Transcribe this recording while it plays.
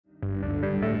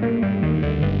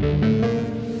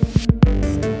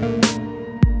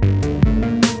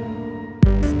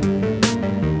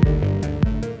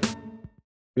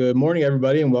Good morning,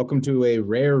 everybody, and welcome to a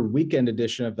rare weekend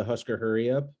edition of the Husker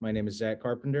Hurry Up. My name is Zach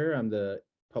Carpenter. I'm the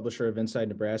publisher of Inside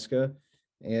Nebraska,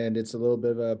 and it's a little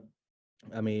bit of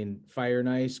fire and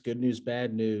ice, good news,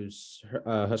 bad news,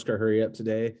 Husker Hurry Up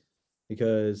today,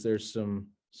 because there's some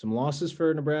losses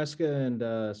for Nebraska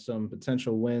and some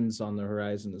potential wins on the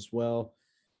horizon as well.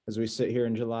 As we sit here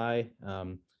in July,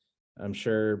 I'm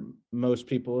sure most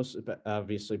people,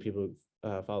 obviously people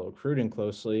follow recruiting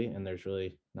closely, and there's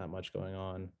really not much going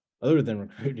on other than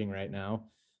recruiting right now.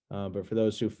 But for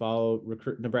those who follow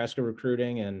Nebraska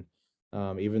recruiting, and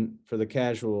even for the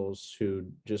casuals who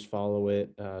just follow it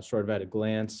sort of at a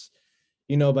glance,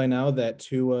 you know by now that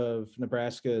two of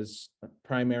Nebraska's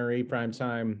primary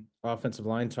primetime offensive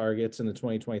line targets in the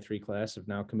 2023 class have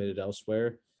now committed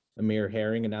elsewhere. Amir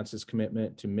Herring announced his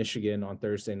commitment to Michigan on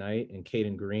Thursday night, and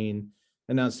Caden Green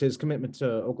announced his commitment to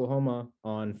Oklahoma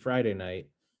on Friday night.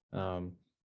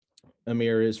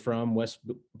 Amir is from West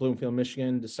Bloomfield,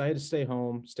 Michigan, decided to stay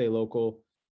home, stay local.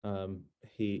 Caden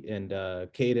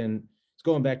is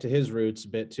going back to his roots a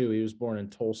bit too. He was born in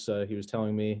Tulsa, he was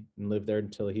telling me, and lived there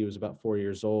until he was about 4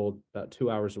 years old, about 2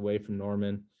 hours away from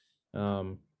Norman.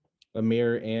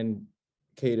 Amir and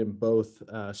Caden both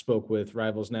spoke with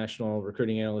Rivals national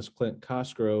recruiting analyst Clint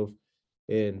Cosgrove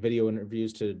in video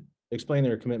interviews to explain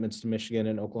their commitments to Michigan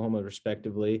and Oklahoma,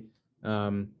 respectively.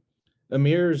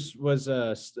 Amir's was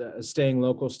a staying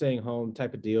local, staying home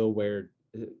type of deal, where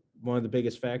one of the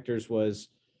biggest factors was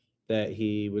that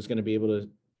he was going to be able to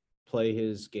play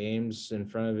his games in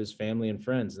front of his family and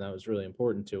friends, and that was really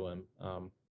important to him,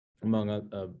 among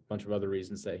a bunch of other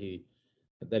reasons that he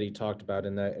talked about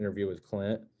in that interview with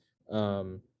Clint.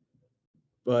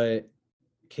 But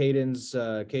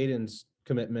Caden's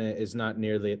commitment is not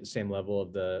nearly at the same level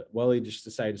of he just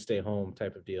decided to stay home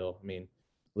type of deal. I mean,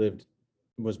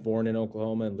 was born in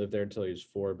Oklahoma and lived there until he was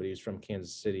 4, but he was from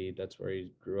Kansas City. That's where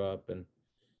he grew up and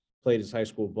played his high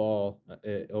school ball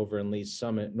over in Lee's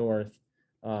Summit North.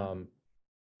 Neither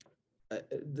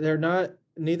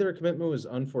commitment was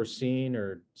unforeseen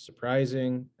or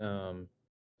surprising.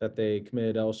 That they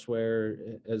committed elsewhere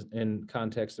as in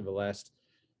context of the last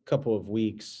couple of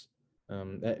weeks.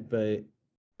 But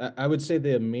I would say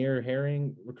the Amir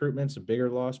Herring recruitment's a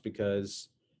bigger loss, because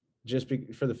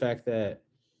for the fact that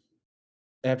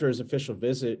after his official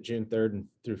visit, June 3rd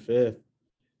through 5th,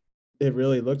 it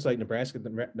really looks like Nebraska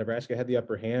had the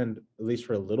upper hand, at least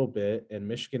for a little bit, and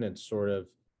Michigan had sort of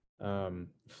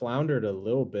floundered a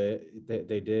little bit.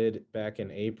 They did back in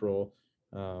April.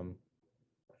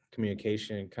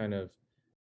 Communication kind of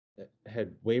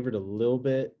had wavered a little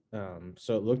bit,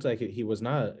 so it looked like he was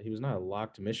not a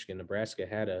lock to Michigan. Nebraska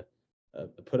had a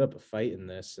put up a fight in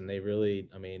this, and they really,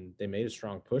 they made a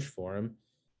strong push for him,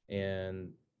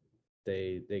 and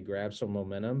they grabbed some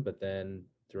momentum. But then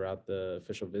throughout the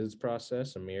official visits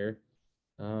process, Amir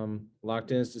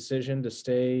locked in his decision to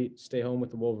stay home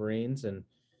with the Wolverines, and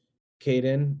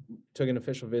Caden took an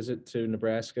official visit to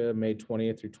Nebraska May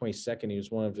 20th through 22nd. He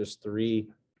was one of just 3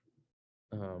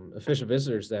 official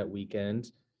visitors that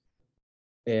weekend,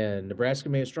 and Nebraska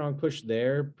made a strong push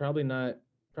there. Probably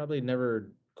never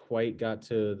quite got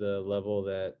to the level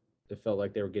that it felt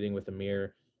like they were getting with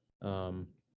Amir. But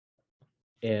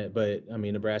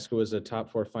Nebraska was a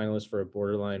top 4 finalist for a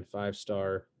borderline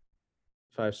 5-star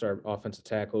offensive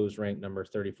tackle who's ranked number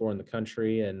 34 in the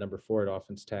country and number 4 at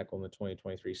offensive tackle in the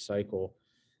 2023 cycle.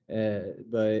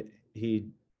 But he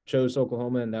chose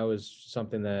Oklahoma, and that was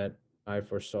something that I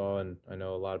foresaw, and I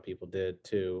know a lot of people did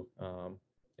too,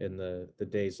 in the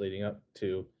days leading up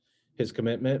to his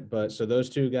commitment. But so those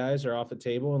 2 guys are off the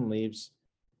table, and leaves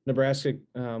Nebraska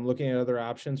looking at other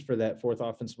options for that 4th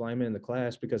offensive lineman in the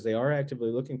class, because they are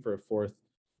actively looking for a 4th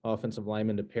offensive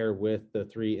lineman to pair with the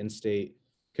 3 in-state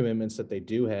commitments that they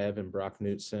do have in Brock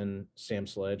Knutson, Sam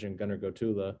Sledge, and Gunnar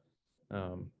Gotula.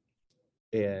 And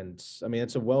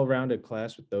it's a well-rounded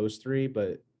class with those 3,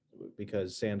 but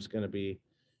because Sam's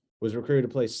was recruited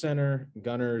to play center,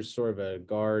 Gunnar's sort of a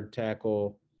guard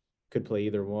tackle, could play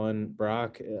either one.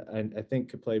 Brock, I think,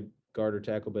 could play guard or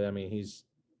tackle, but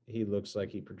he looks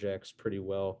like he projects pretty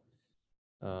well,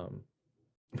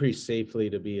 pretty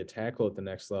safely to be a tackle at the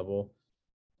next level.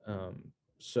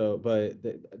 But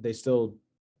they still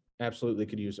absolutely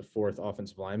could use a 4th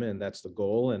offensive lineman, and that's the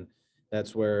goal. And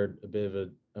that's where a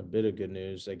bit of good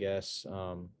news, I guess,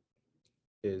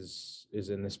 is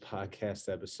in this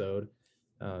podcast episode.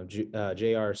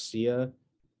 J.R. Sia,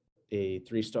 a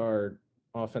 3-star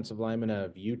offensive lineman out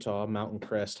of Utah, Mountain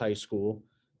Crest High School.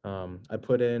 I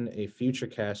put in a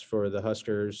FutureCast for the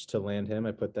Huskers to land him.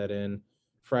 I put that in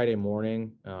Friday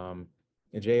morning. And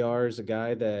JR is a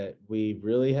guy that we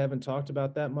really haven't talked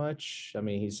about that much.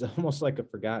 He's almost like a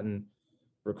forgotten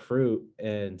recruit,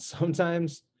 and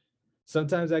sometimes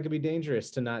that could be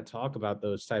dangerous to not talk about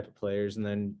those type of players, and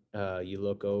then you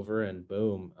look over and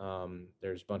boom,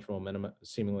 there's a bunch of momentum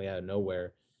seemingly out of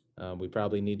nowhere. We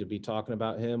probably need to be talking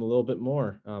about him a little bit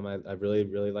more. I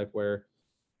really like where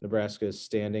Nebraska is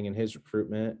standing in his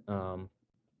recruitment.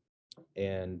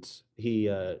 And he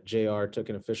JR took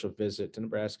an official visit to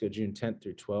Nebraska June 10th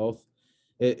through 12th.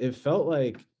 It felt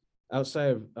like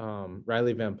outside of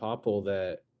Riley Van Poppel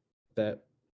that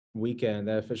weekend,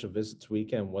 that official visits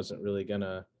weekend, wasn't really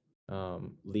gonna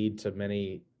lead to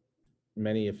many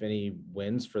if any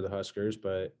wins for the Huskers,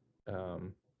 but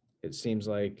it seems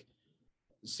like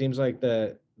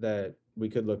that we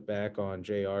could look back on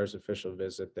JR's official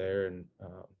visit there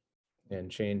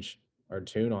and change our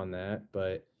tune on that.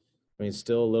 But I mean,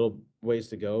 still a little ways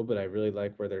to go, but I really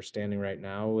like where they're standing right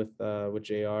now with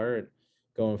JR and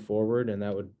going forward, and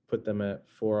that would put them at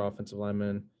 4 offensive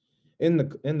linemen in the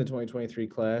 2023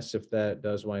 class if that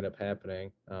does wind up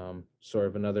happening. Sort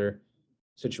of another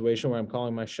situation where I'm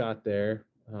calling my shot there,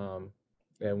 and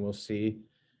we'll see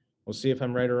if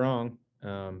I'm right or wrong.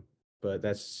 But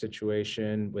that's the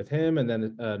situation with him. And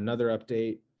then another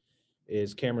update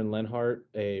is Cameron Lenhart,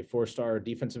 a 4-star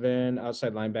defensive end,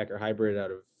 outside linebacker hybrid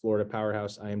out of Florida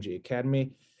powerhouse IMG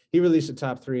Academy. He released a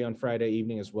top 3 on Friday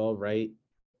evening as well, right?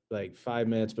 Like 5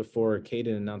 minutes before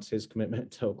Caden announced his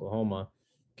commitment to Oklahoma.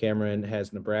 Cameron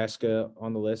has Nebraska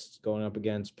on the list going up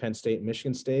against Penn State and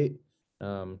Michigan State.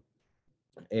 And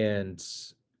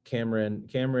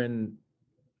Cameron,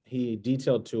 he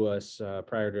detailed to us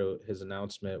prior to his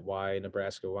announcement why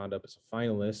Nebraska wound up as a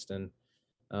finalist. And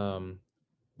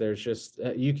there's just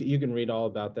you can read all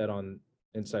about that on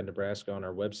Inside Nebraska on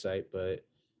our website, but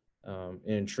an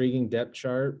intriguing depth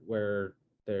chart where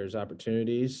there's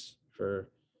opportunities for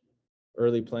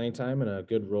early playing time and a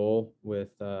good role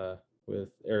with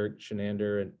Eric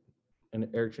Shenander and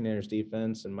Eric Shenander's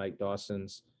defense and Mike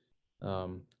Dawson's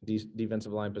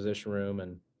defensive line position room,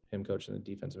 and him coaching the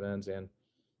defensive ends and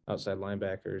outside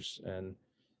linebackers. And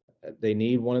they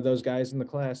need one of those guys in the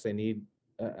class. They need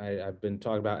I've been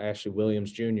talking about Ashley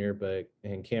Williams Jr.,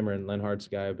 and Cameron Lenhart's a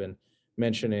guy I've been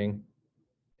mentioning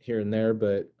here and there,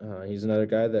 but he's another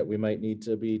guy that we might need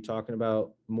to be talking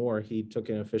about more. He took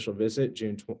an official visit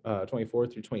June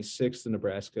 24th through 26th to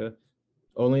Nebraska.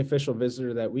 Only official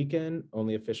visitor that weekend,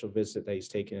 only official visit that he's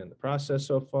taken in the process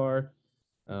so far.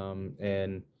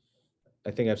 And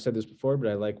I think I've said this before, but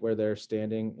I like where they're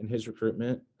standing in his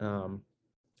recruitment,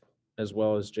 as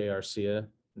well as J.R. Sia.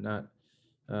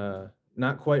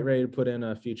 Not quite ready to put in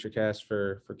a FutureCast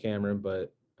for Cameron,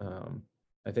 but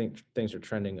I think things are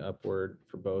trending upward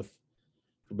for both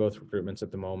recruitments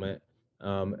at the moment.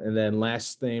 And then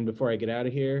last thing before I get out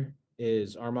of here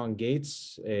is Armand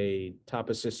Gates, a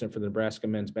top assistant for the Nebraska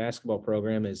men's basketball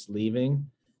program, is leaving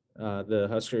the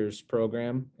Huskers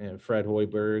program, and Fred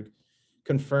Hoiberg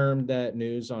confirmed that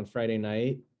news on Friday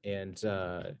night, and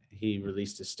he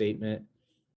released a statement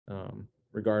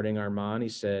regarding Armand. He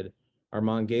said,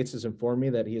 Armand Gates has informed me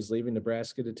that he is leaving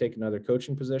Nebraska to take another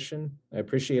coaching position. I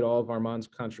appreciate all of Armand's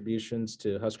contributions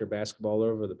to Husker basketball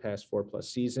over the past 4+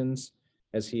 seasons,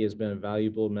 as he has been a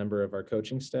valuable member of our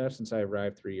coaching staff since I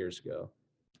arrived 3 years ago.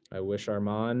 I wish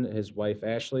Armand, his wife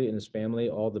Ashley, and his family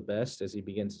all the best as he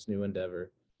begins his new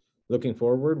endeavor. Looking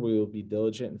forward, we will be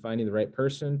diligent in finding the right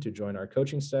person to join our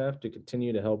coaching staff to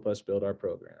continue to help us build our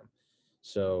program.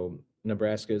 So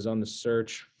Nebraska is on the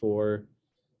search for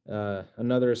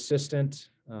another assistant.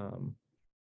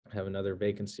 Have another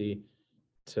vacancy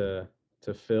to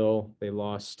fill. They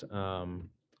lost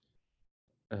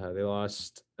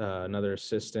another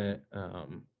assistant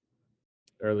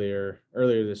earlier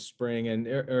this spring, and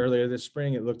earlier this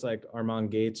spring it looked like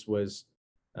Armand Gates was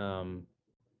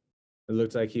it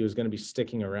looked like he was going to be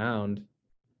sticking around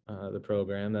the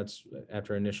program. That's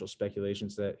after initial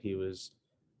speculations that he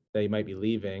might be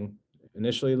leaving.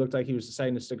 Initially, it looked like he was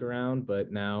deciding to stick around,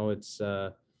 but now it's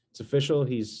official.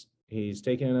 He's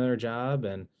taking another job,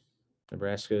 and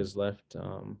Nebraska is left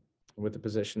with a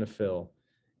position to fill.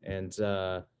 And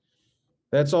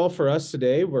that's all for us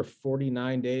today. We're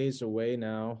 49 days away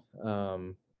now.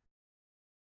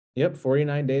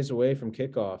 49 days away from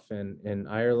kickoff in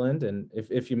Ireland. And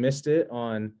if you missed it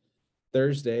on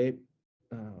Thursday,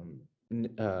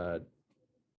 Nick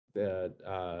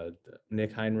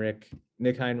Heinrich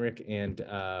and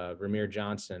Ramir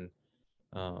Johnson,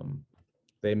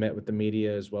 they met with the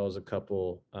media, as well as a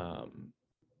couple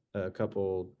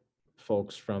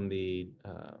folks from the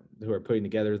who are putting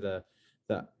together the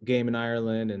game in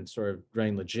Ireland and sort of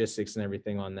running logistics and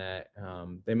everything on that.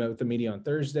 They met with the media on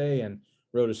Thursday and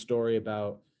wrote a story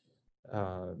about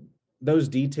those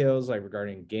details, like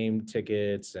regarding game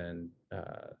tickets and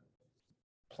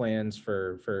plans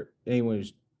for anyone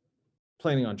who's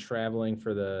planning on traveling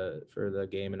for the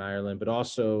game in Ireland, but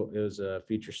also it was a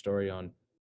feature story on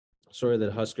sort of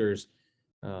the Huskers,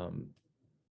 how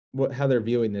they're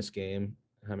viewing this game.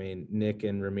 I mean, Nick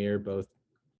and Ramir both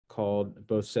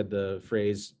said the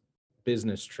phrase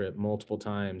business trip multiple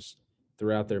times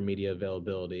throughout their media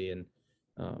availability, and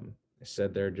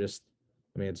said they're just,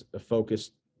 I mean, it's a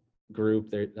focused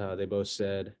group. They both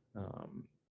said,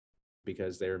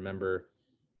 because they remember,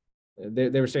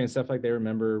 they were saying stuff like they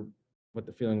remember what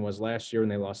the feeling was last year when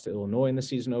they lost to Illinois in the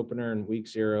season opener in week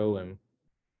 0,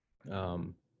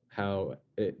 and how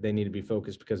they need to be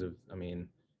focused because of, I mean,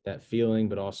 that feeling,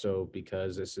 but also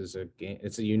because this is a game.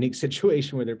 It's a unique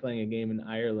situation where they're playing a game in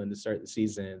Ireland to start the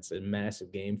season. It's a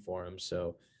massive game for them.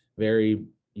 So very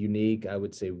unique, I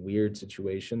would say weird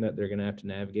situation that they're going to have to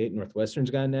navigate.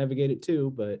 Northwestern's got to navigate it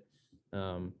too, but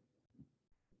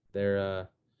they're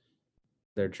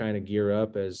trying to gear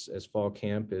up as fall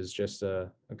camp is just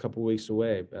a couple weeks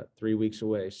away, about 3 weeks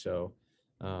away. So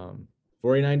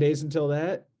 49 days until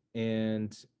that,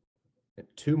 and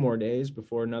 2 more days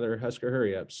before another Husker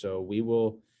Hurry Up. So we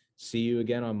will see you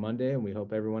again on Monday, and we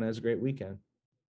hope everyone has a great weekend.